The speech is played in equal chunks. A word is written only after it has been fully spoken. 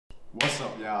What's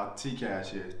up, y'all?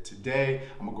 T-Cash here. Today,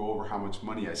 I'm gonna go over how much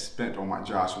money I spent on my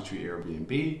Joshua Tree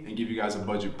Airbnb and give you guys a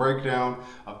budget breakdown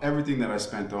of everything that I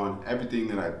spent on, everything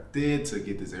that I did to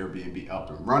get this Airbnb up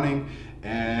and running,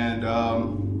 and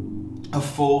a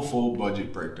full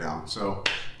budget breakdown. So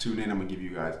tune in, I'm gonna give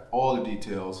you guys all the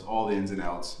details, all the ins and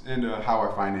outs, and how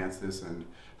I finance this and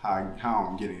how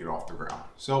I'm getting it off the ground.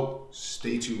 So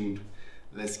stay tuned,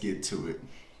 let's get to it.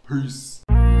 Peace.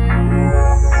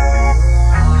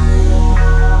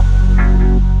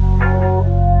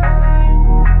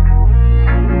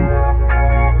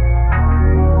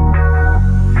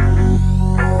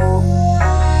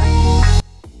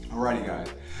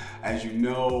 As you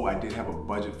know, I did have a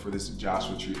budget for this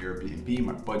Joshua Tree Airbnb.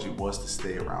 My budget was to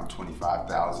stay around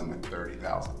 $25,000 to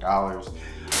 $30,000.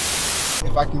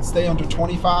 If I can stay under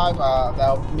 25,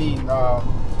 that would mean,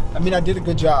 I did a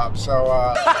good job,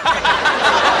 so.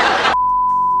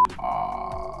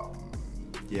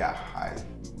 Yeah, I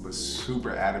was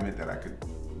super adamant that I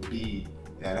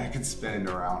could spend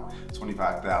around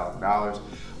 $25,000,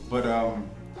 but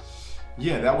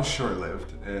yeah, that was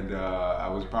short-lived, and I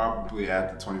was probably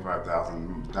at the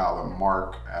 $25,000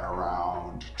 mark at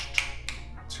around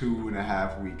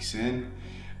 2.5 weeks in,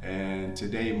 and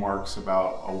today marks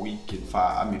about a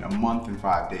month and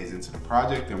 5 days into the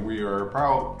project, and we are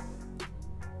about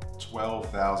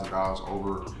 $12,000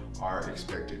 over our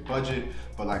expected budget.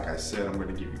 But like I said, I'm going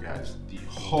to give you guys the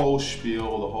whole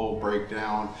spiel, the whole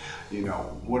breakdown, you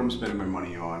know, what I'm spending my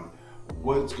money on,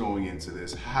 what's going into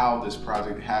this, how this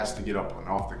project has to get up and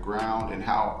off the ground, and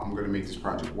how I'm going to make this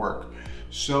project work.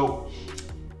 So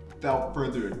without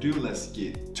further ado, let's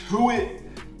get to it,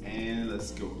 and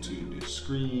let's go to the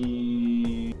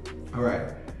screen. All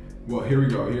right, well, here we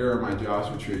go. Here are my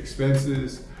Joshua Tree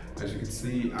expenses. As you can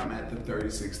see, I'm at the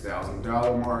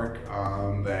 $36,000 mark.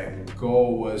 That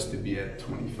goal was to be at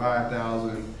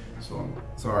 $25,000. So I'm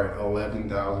sorry,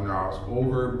 $11,000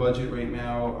 over budget right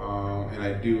now, and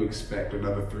I do expect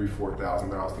another $3,000 to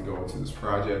 $4,000 to go into this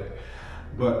project.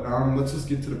 But let's just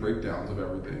get to the breakdowns of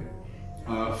everything.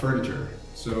 Furniture.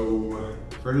 So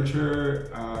furniture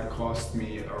cost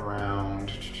me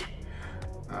around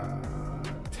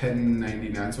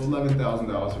 $10.99, so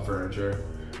 $11,000 for furniture.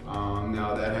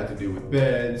 Now that had to do with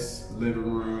beds,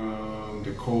 living room,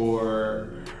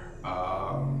 decor,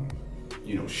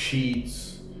 you know,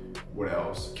 sheets. What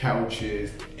else?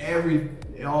 Couches,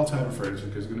 all type of furniture,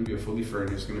 because it's going to be a fully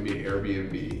furnished, it's going to be an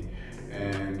Airbnb.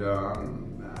 And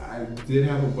I did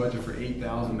have a budget for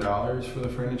 $8,000 for the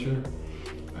furniture.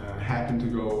 I happened to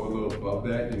go a little above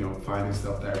that, you know, finding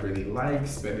stuff that I really like,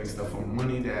 spending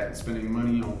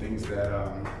money on things that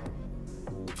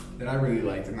I really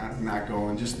liked, and not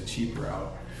going just the cheap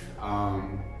route.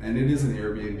 And it is an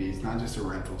Airbnb, it's not just a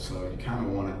rental, so you kind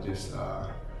of want to just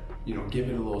you know, give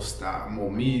it a little style.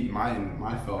 Well,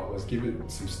 my thought was give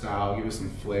it some style, give it some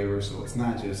flavor, so it's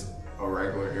not just a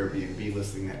regular Airbnb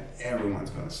listing that everyone's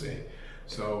gonna see.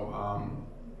 So,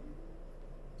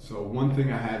 so one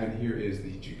thing I have in here is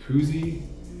the jacuzzi,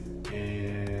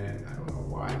 and I don't know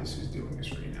why this is doing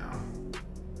this right now.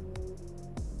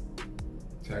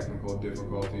 Technical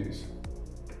difficulties.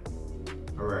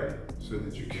 Alright, so the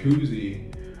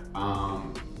jacuzzi,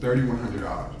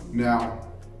 $3,100. Now,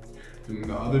 in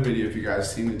the other video, if you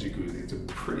guys seen the jacuzzi, it's a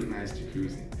pretty nice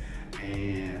jacuzzi.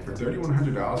 And for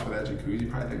 $3,100 for that jacuzzi, you're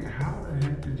probably thinking, how the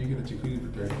heck did you get a jacuzzi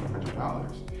for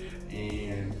 $3,100?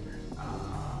 And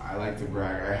I like to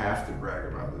brag, I have to brag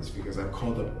about this, because I've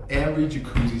called up every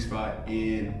jacuzzi spot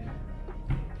in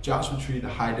Joshua Tree, the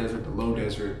high desert, the low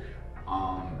desert,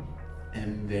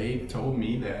 and they told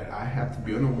me that I have to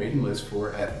be on a waiting list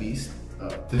for at least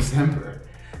December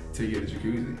to get a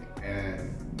jacuzzi.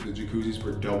 And the jacuzzis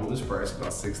were double this price,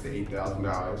 about $6,000 to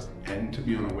 $8,000, and to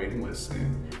be on a waiting list.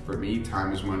 And for me,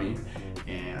 time is money,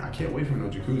 and I can't wait for no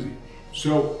jacuzzi.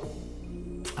 So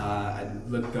I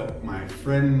looked up my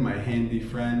handy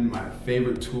friend, my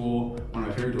favorite tool, one of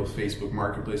my favorite tools, Facebook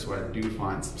Marketplace, where I do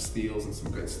find some steals and some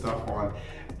good stuff on.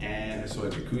 And I saw a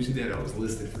jacuzzi there that was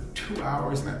listed for 2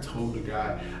 hours, and I told the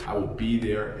guy I will be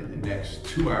there in the next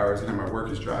 2 hours, and then my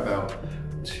workers drive out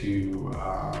an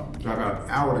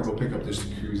hour to go pick up this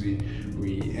jacuzzi.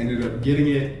 We ended up getting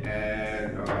it,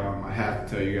 and I have to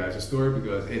tell you guys a story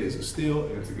because it is a steal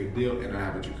and it's a good deal, and I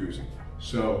have a jacuzzi.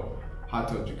 So hot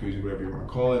tub jacuzzi, whatever you want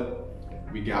to call it,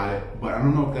 we got it. But I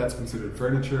don't know if that's considered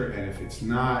furniture, and if it's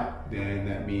not, then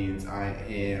that means I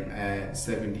am at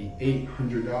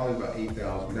 $7,800, about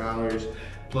 $8,000.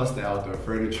 Plus the outdoor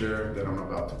furniture that I'm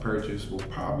about to purchase will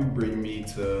probably bring me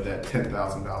to that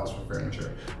 $10,000 for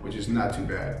furniture, which is not too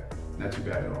bad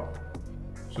at all.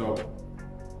 So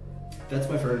that's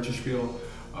my furniture spiel.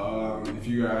 If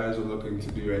you guys are looking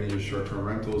to do any of your short-term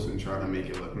rentals and trying to make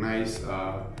it look nice,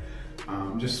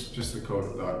 just a code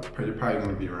of thought, you're probably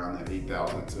going to be around that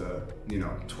 8,000 to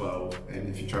 12. And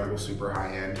if you try to go super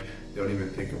high end, don't even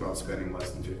think about spending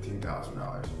less than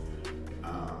 $15,000.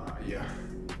 Yeah.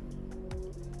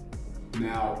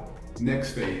 Now,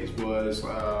 next phase was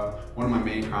one of my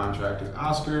main contractors,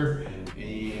 Oscar,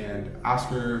 and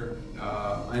Oscar.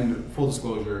 And full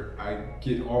disclosure, I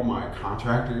get all my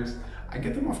contractors, I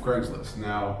get them off Craigslist.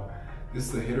 Now, this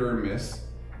is a hit or a miss,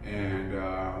 and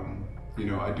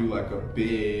I do like a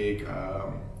big,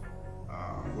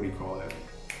 what do you call it?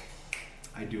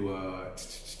 I do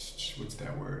what's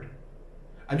that word?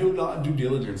 I do a lot of due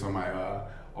diligence on my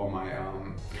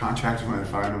contractors when I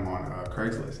find them on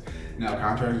Craigslist. Now,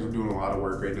 contractors are doing a lot of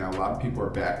work right now. A lot of people are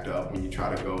backed up when you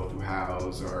try to go through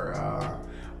House or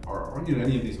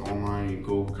any of these online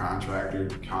Google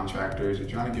contractors. You're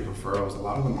trying to get referrals. A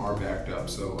lot of them are backed up.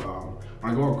 So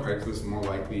when I go on Craigslist, more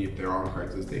likely if they're on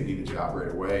Craigslist, they need a job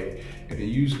right away, and they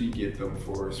usually get them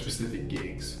for specific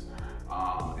gigs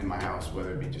in my house,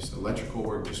 whether it be just electrical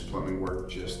work, just plumbing work,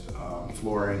 just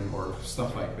flooring, or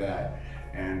stuff like that.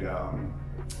 And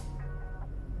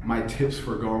my tips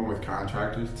for going with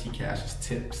contractors, T-Cash's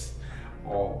tips,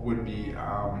 would be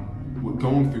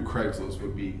going through Craigslist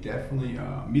would be definitely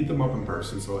meet them up in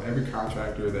person. So every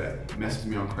contractor that messages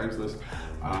me on Craigslist,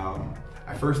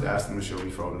 I first ask them to show me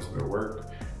photos of their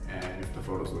work, and if the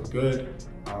photos look good,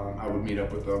 I would meet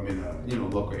up with them in a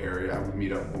local area. I would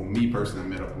meet up. Well, me personally, I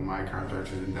met up with my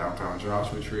contractors in downtown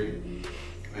Joshua Tree,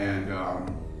 and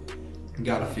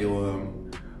got to feel them.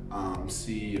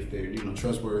 See if they're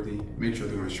trustworthy, make sure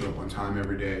they're going to show up on time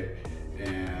every day,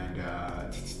 and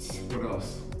what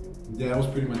else? Yeah, that was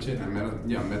pretty much it. I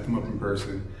met them up in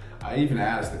person. I even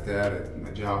asked if they had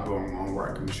a job going on where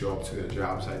I can show up to their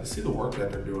job site to see the work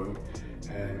that they're doing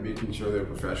and making sure they're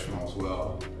professional as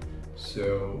well.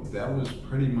 So that was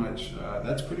pretty much,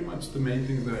 that's pretty much the main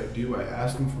things that I do. I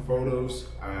ask them for photos.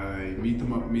 I meet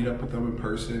up with them in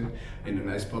person in a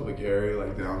nice public area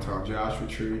like downtown Joshua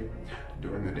Tree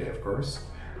during the day, of course.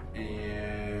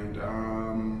 And,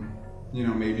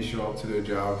 maybe show up to their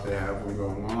job if they have one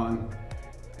going on.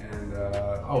 And,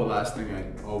 last thing, I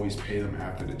always pay them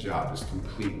after the job is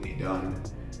completely done.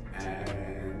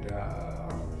 And,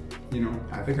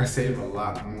 I think I save a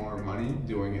lot more money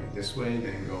doing it this way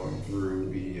than going through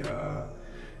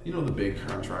the big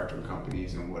contractor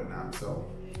companies and whatnot. So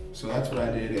that's what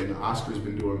I did, and Oscar's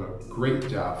been doing a great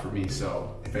job for me.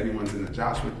 So if anyone's in the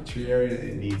Joshua Tree area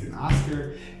and needs an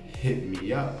Oscar, hit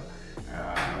me up.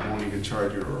 I won't even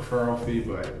charge you a referral fee,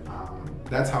 but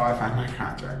that's how I find my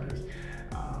contractors.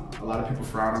 A lot of people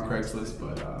frown on Craigslist,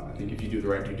 but I think if you do the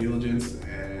right due diligence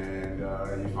and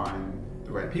you find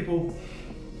the right people,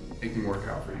 it can work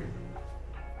out for you.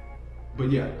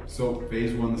 But yeah, so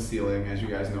phase one, the ceiling. As you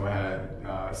guys know, I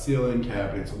had ceiling,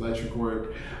 cabinets, electric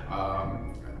work.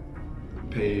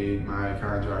 Paid my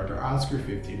contractor Oscar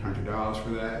 $1,500 for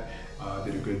that.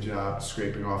 Did a good job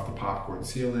scraping off the popcorn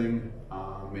ceiling,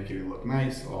 making it look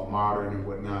nice, all modern and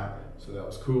whatnot. So that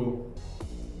was cool.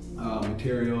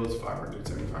 Materials,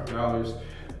 $575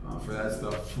 for that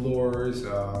stuff. Floors,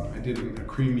 I did a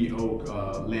creamy oak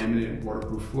laminate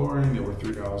waterproof flooring. They were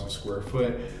 $3 a square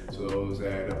foot, so those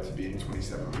added up to being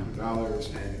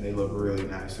 $2,700, and they look really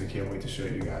nice. I can't wait to show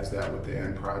you guys that with the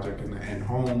end project and the end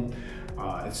home.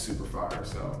 It's super fire,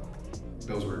 so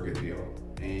those were a good deal.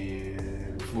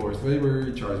 And floors labor,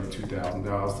 you charge me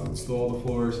 $2,000 to install the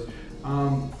floors.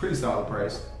 Pretty solid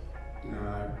price.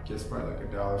 I guess probably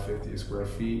like $1.50 a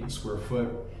square foot.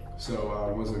 So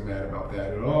I wasn't mad about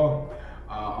that at all.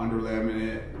 Under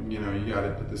laminate, you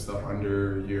gotta put this stuff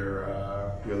under your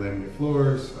laminate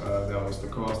floors. That was the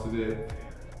cost of it.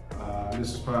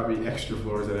 This is probably extra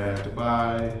floors that I had to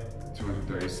buy,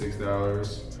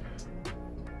 $236.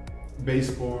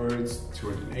 Baseboards,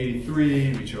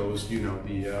 $283. We chose,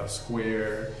 the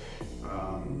square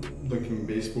looking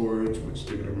baseboards, which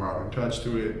give it a modern touch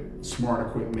to it. Smart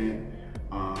equipment.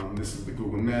 This is the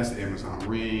Google Nest, Amazon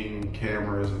Ring,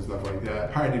 cameras and stuff like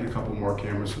that. Probably need a couple more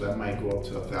cameras, so that might go up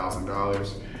to $1,000.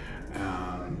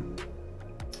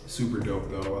 Super dope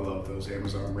though. I love those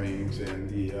Amazon Rings and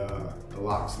the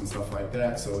locks and stuff like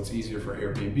that. So it's easier for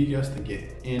Airbnb guests to get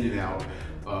in and out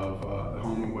of the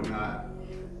home and whatnot.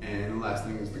 And the last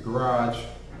thing is the garage.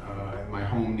 My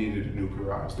home needed a new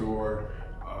garage door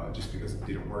just because it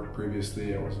didn't work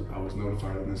previously. I was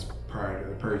notified of this prior to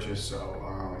the purchase, so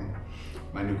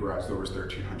my new garage door was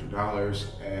 $1,300,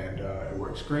 and it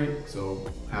works great. So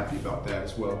happy about that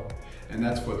as well. And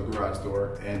that's for the garage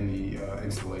door and the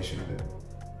installation of it.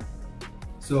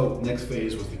 So next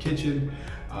phase was the kitchen.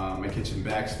 My kitchen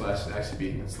backsplash is actually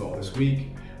being installed this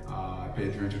week. I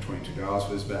paid $322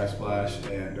 for this backsplash,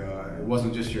 and it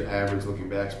wasn't just your average looking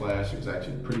backsplash. It was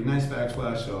actually a pretty nice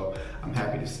backsplash, so I'm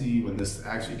happy to see when this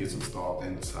actually gets installed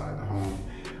inside the home.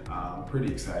 I'm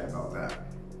pretty excited about that.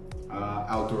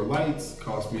 Outdoor lights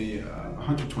cost me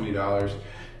 $120.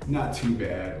 Not too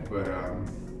bad, but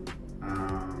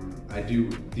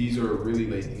these are really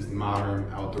like these modern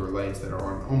outdoor lights that are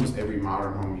on almost every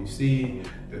modern home you see.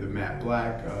 They're the matte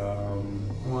black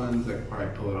ones. I could probably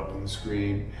pull it up on the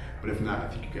screen, but if not, I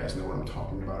think you guys know what I'm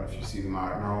talking about if you see the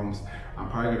modern homes. I'm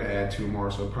probably gonna add 2 more,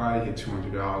 so I'll probably hit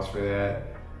 $200 for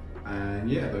that. And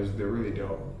yeah, they're really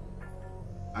dope.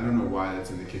 I don't know why that's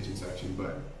in the kitchen section,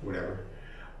 but whatever.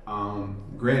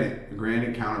 Granite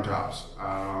countertops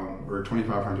were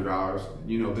 $2,500.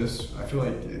 You know, this, I feel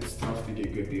like it's tough to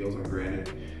get good deals on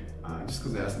granite just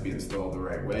because it has to be installed the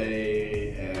right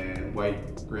way, and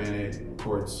white granite,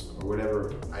 quartz, or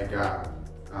whatever I got.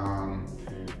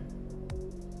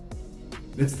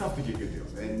 It's tough to get good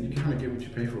deals, and you kind of get what you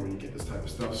pay for when you get this type of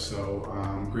stuff. So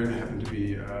granite happened to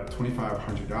be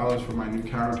 $2,500 for my new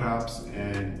countertops,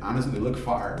 and honestly, they look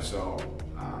fire. So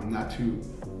I'm not too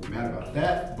mad about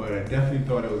that, but I definitely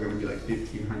thought it was going to be like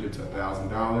 $1,500 to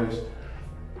 $1,000.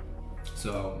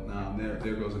 So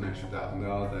there goes an extra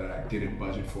 $1,000 that I didn't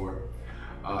budget for.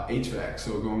 HVAC.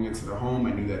 So going into the home,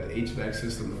 I knew that the HVAC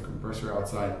system, the compressor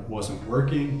outside, wasn't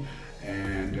working,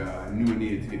 and I knew I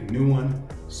needed to get a new one.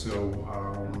 So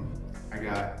I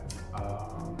got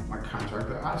my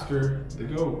contractor Oscar to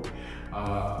go.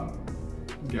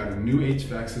 Got a new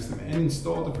HVAC system and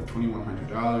installed it for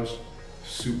 $2,100.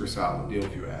 Super solid deal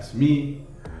if you ask me.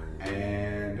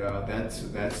 And that's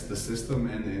the system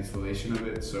and the installation of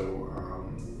it. So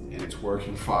and it's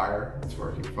working fire. It's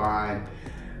working fine.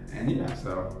 And yeah,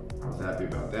 so I was happy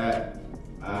about that.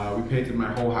 We painted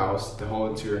my whole house, the whole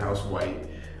interior house, white.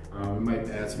 We might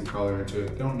add some color into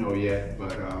it. Don't know yet,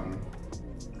 but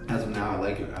as of now, I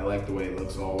like it. I like the way it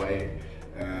looks all white.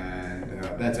 And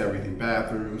that's everything: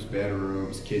 bathrooms,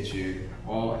 bedrooms, kitchen,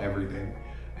 everything.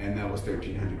 And that was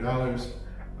 $1,300.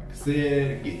 Like I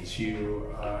said, get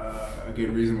you a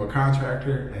good reasonable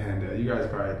contractor. And you guys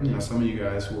probably, some of you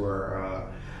guys who are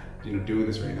doing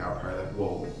this right now are probably like,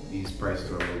 whoa, these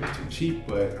prices are a little bit too cheap,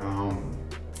 but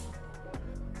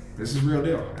this is real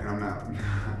deal, and I'm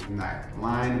not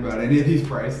lying about any of these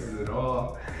prices at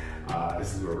all.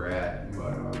 This is where we're at,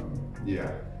 but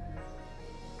yeah.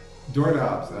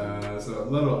 Doorknobs, so a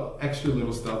little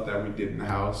extra stuff that we did in the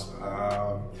house.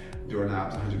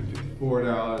 Doorknobs,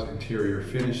 $154. Interior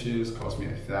finishes cost me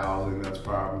 $1,000. That's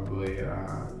probably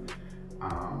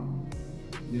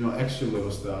extra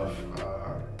little stuff.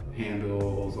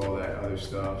 Handles, all that other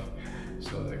stuff.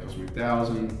 So that cost me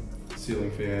 $1,000.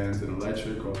 Ceiling fans and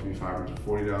electric cost me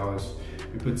 $540.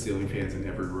 We put ceiling fans in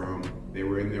every room. They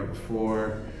were in there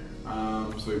before,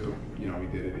 so we put, we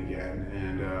did it again,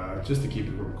 and just to keep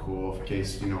the room cool, in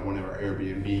case one of our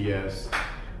Airbnb guests,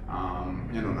 I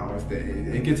don't know if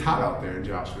it gets hot out there in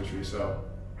Joshua Tree, so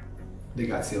they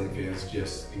got ceiling fans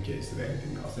just in case of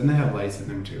anything else, and they have lights in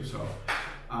them too, so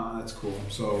that's cool.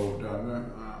 So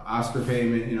Oscar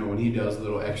payment, when he does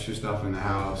little extra stuff in the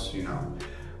house,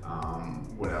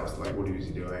 what else? Like, what is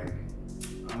he doing?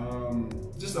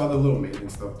 Just other little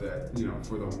maintenance stuff that,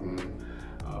 for the home,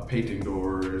 painting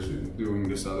doors and doing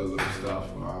this other little stuff.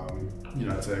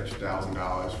 It's an extra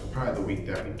 $1,000 for probably the week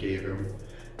that we gave him.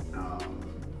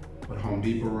 But Home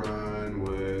Depot run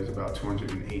was about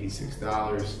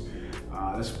 $286.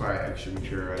 This is probably extra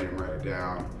material, I didn't write it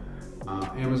down.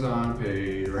 Amazon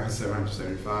paid around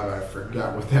 $775. I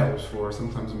forgot what that was for.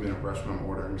 Sometimes I'm in a rush when I'm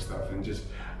ordering stuff, and just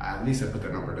at least I put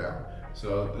that number down.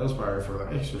 So that was probably for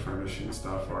like extra furnishing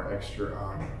stuff or extra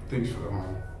things for the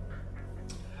home.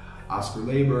 Oscar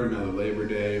labor, another Labor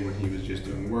Day when he was just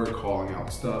doing work, hauling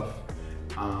out stuff,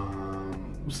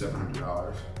 was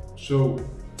 $700. So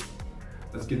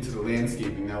let's get to the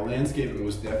landscaping. Now, landscaping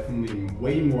was definitely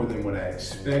way more than what I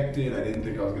expected. I didn't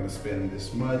think I was going to spend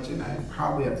this much, and I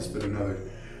probably have to spend another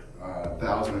 $1,000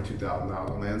 or $2,000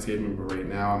 on landscaping. But right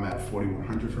now, I'm at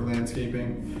 $4,100 for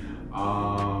landscaping.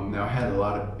 Now, I had a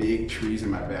lot of big trees in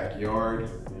my backyard,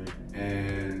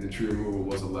 and the tree removal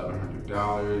was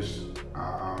 $1,100.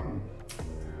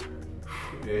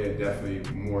 Yeah, definitely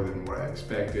more than what I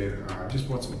expected. Just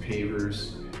bought some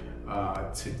pavers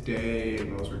today,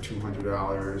 and those were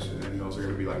 $200, and those are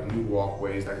going to be like new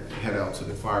walkways that head out to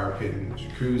the fire pit and the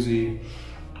jacuzzi.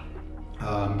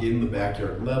 Getting the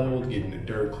backyard leveled, getting the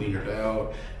dirt cleared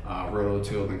out,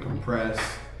 rototilled and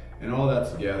compressed, and all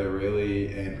that together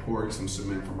really, and pouring some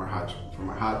cement from my hot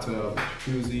tub,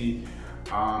 jacuzzi.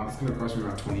 It's going to cost me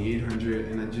around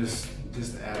 $2,800, and I just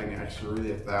just adding extra,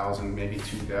 really 1,000, maybe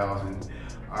 2,000.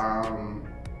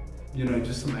 You know,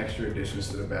 just some extra additions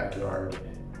to the backyard.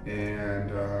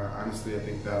 And honestly, I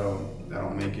think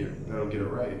that'll make it, that'll get it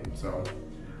right. So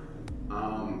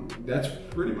that's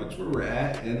pretty much where we're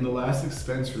at. And the last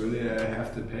expense really that I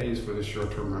have to pay is for the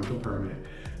short-term rental permit.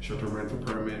 Short-term rental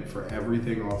permit for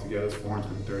everything altogether is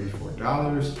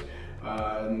 $434.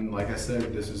 And like I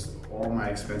said, this is all my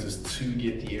expenses to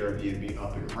get the Airbnb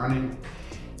up and running.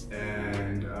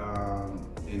 And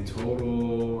in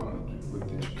total, with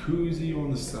the jacuzzi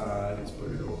on the side, let's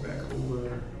put it all back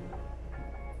over.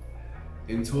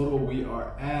 In total, we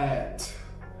are at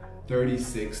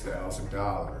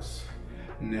 $36,000.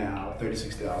 Now,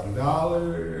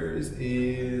 $36,000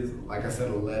 is, like I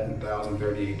said,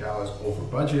 $11,038 over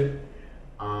budget.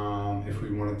 If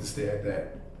we wanted to stay at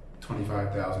that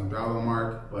 $25,000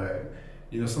 mark, but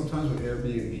you know, sometimes with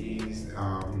Airbnbs,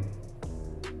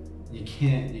 you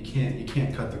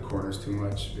can't cut the corners too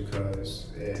much, because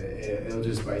it'll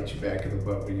just bite you back in the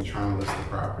butt when you're trying to list the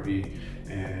property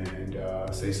and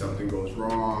say something goes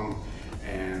wrong,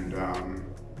 and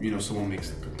you know, someone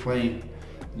makes a complaint.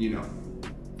 You know,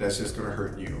 that's just gonna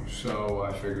hurt you. So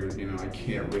I figured, you know, I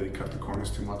can't really cut the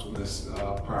corners too much on this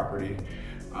property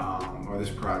or this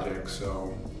project.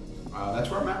 So that's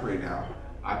where I'm at right now.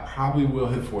 I probably will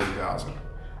hit 40,000.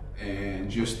 And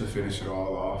just to finish it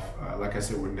all off, like I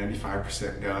said, we're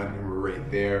 95% done and we're right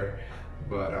there.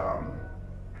 But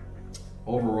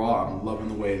overall, I'm loving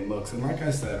the way it looks. And like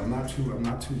I said, I'm not too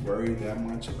worried that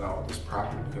much about this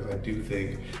property, because I do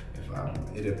think if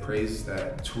it appraises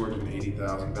at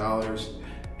 $280,000,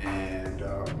 and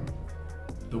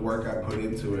the work I put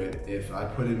into it, if I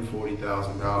put in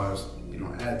 $40,000, you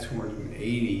know, add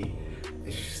 280, I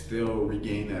still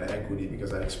regain that equity,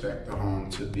 because I expect the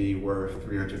home to be worth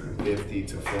 $350,000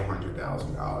 to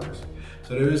 $400,000.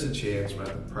 So there is a chance, right,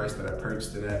 the price that I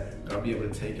purchased it at, I'll be able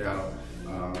to take out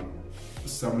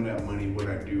some of that money when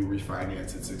I do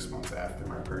refinance it 6 months after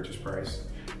my purchase price.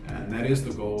 And that is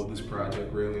the goal of this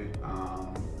project, really.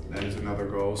 That is another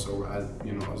goal. So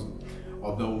you know,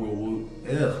 although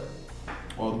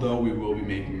we will be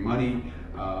making money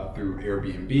through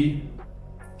Airbnb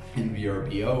and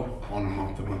VRBO on a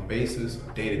month-to-month basis,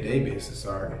 day-to-day basis,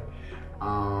 sorry.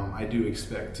 I do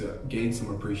expect to gain some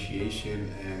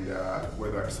appreciation, and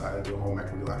whether I decide to do a home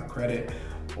equity line of credit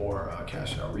or a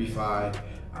cash out refi,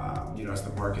 you know, as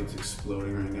the market's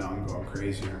exploding right now and going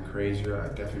crazier and crazier, I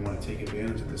definitely want to take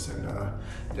advantage of this. And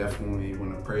definitely when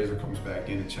an appraiser comes back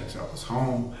in and checks out this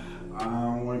home, I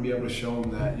want to be able to show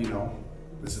them that, you know,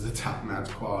 this is a top-notch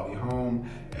quality home,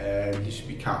 and you should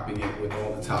be comping it with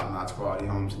all the top-notch quality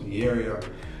homes in the area.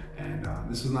 And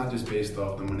this is not just based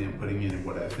off the money I'm putting in and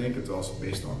what I think, it's also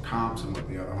based on comps and what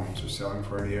the other homes are selling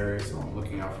for in the area, so I'm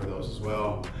looking out for those as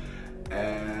well.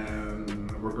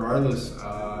 And regardless,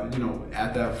 you know,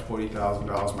 at that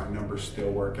 $40,000, my numbers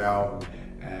still work out.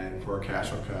 And for a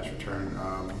cash-on-cash return,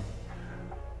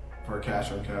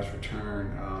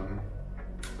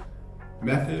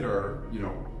 method, or you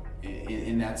know,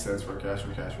 in that sense, for a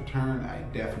cash-on-cash return, I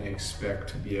definitely expect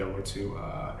to be able to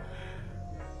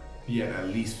be at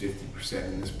least 50%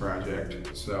 in this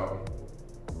project. So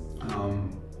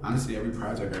honestly, every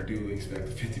project I do expect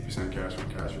a 50%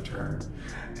 cash-on-cash return,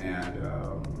 and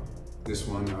this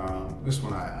one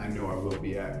I know I will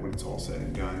be at when it's all said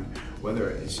and done, whether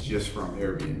it's just from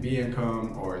Airbnb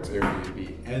income or it's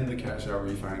Airbnb and the cash out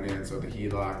refinance or the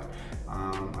HELOC.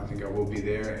 I think I will be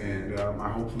there, and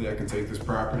hopefully I can take this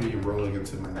property and roll it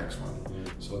into my next one.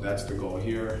 So that's the goal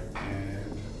here,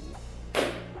 and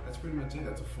that's pretty much it.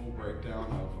 That's a full breakdown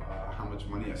of how much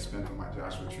money I spent on my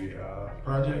Joshua Tree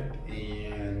project.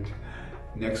 And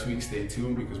next week, stay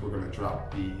tuned, because we're going to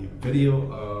drop the video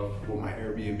of what my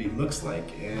Airbnb looks like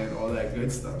and all that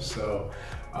good stuff. So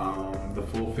the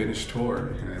full finished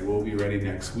tour, and it will be ready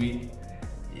next week.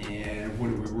 And we're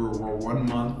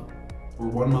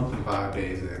 1 month and 5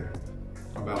 days in,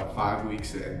 about 5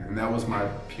 weeks in, and that was my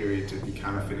period to be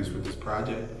kind of finished with this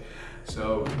project.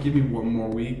 So give me 1 more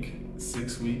week,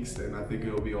 6 weeks, and I think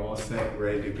it'll be all set,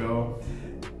 ready to go.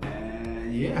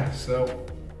 And yeah, so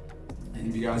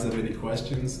if you guys have any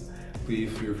questions,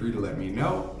 please feel free to let me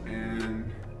know.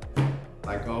 And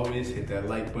like always, hit that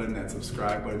like button, that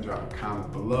subscribe button, drop a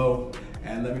comment below,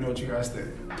 and let me know what you guys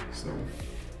think. So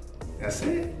that's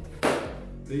it.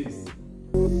 Peace.